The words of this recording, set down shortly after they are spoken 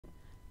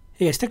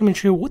Hey guys, Techman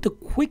here with a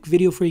quick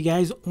video for you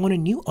guys on a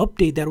new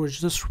update that was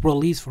just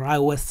released for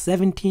iOS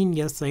 17.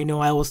 Yes, I know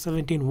iOS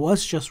 17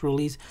 was just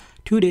released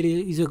 2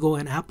 days ago,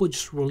 and Apple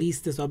just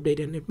released this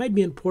update, and it might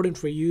be important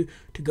for you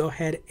to go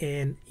ahead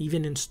and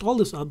even install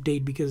this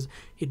update because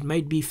it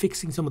might be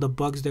fixing some of the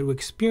bugs that we're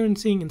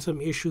experiencing and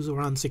some issues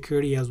around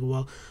security as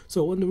well.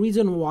 So, and the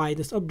reason why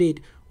this update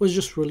was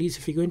just released,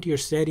 if you go into your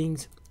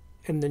settings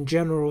and then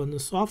general and the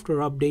software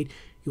update,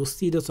 you'll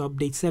see this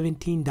update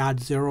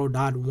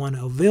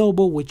 17.0.1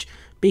 available, which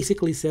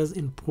basically says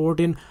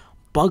important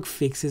bug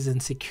fixes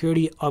and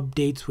security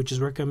updates, which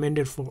is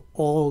recommended for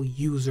all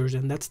users.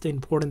 And that's the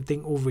important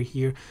thing over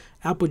here.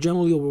 Apple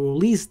generally will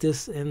release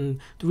this,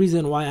 and the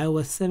reason why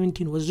iOS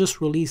 17 was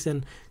just released,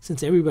 and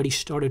since everybody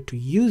started to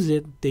use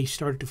it, they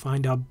started to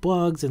find out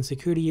bugs and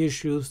security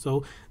issues,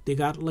 so they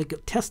got like a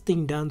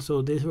testing done,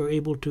 so they were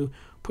able to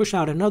push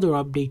out another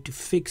update to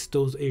fix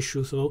those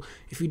issues. So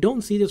if you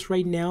don't see this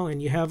right now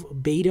and you have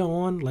beta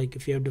on, like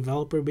if you have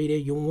developer beta,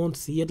 you won't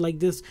see it like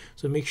this.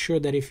 So make sure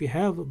that if you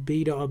have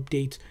beta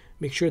updates,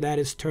 make sure that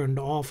is turned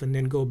off and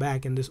then go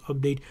back, and this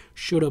update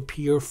should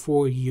appear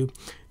for you.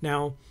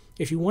 Now,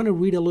 if you want to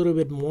read a little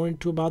bit more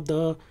into about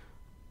the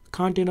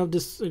content of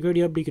this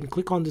security update, you can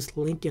click on this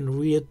link and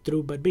read it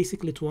through. But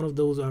basically, it's one of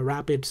those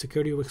rapid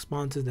security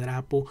responses that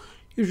Apple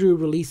usually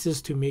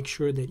releases to make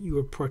sure that you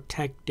are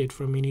protected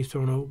from any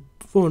sort of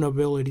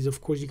vulnerabilities. Of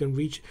course, you can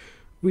read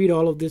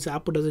all of this.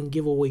 Apple doesn't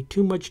give away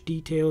too much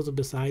details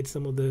besides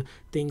some of the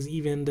things,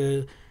 even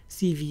the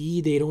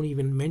CVE, they don't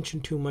even mention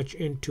too much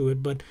into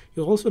it. But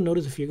you'll also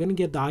notice if you're going to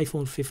get the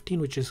iPhone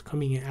 15, which is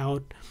coming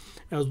out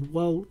as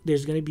well,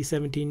 there's going to be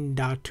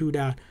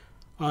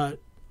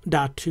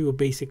 17.2,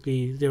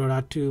 basically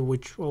 0.2,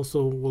 which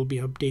also will be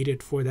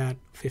updated for that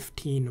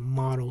 15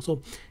 model.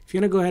 So if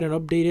you're going to go ahead and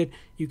update it,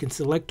 you can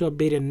select to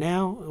update it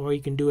now, or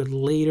you can do it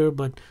later,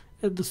 but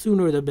the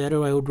sooner the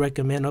better. I would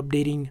recommend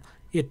updating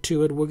it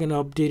to it. We're going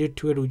to update it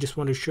to it. We just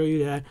want to show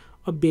you that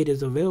update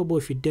is available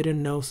if you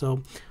didn't know.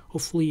 So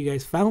hopefully you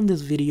guys found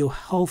this video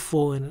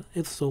helpful, and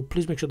if so,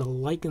 please make sure to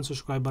like and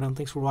subscribe button.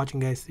 Thanks for watching,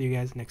 guys. See you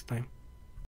guys next time.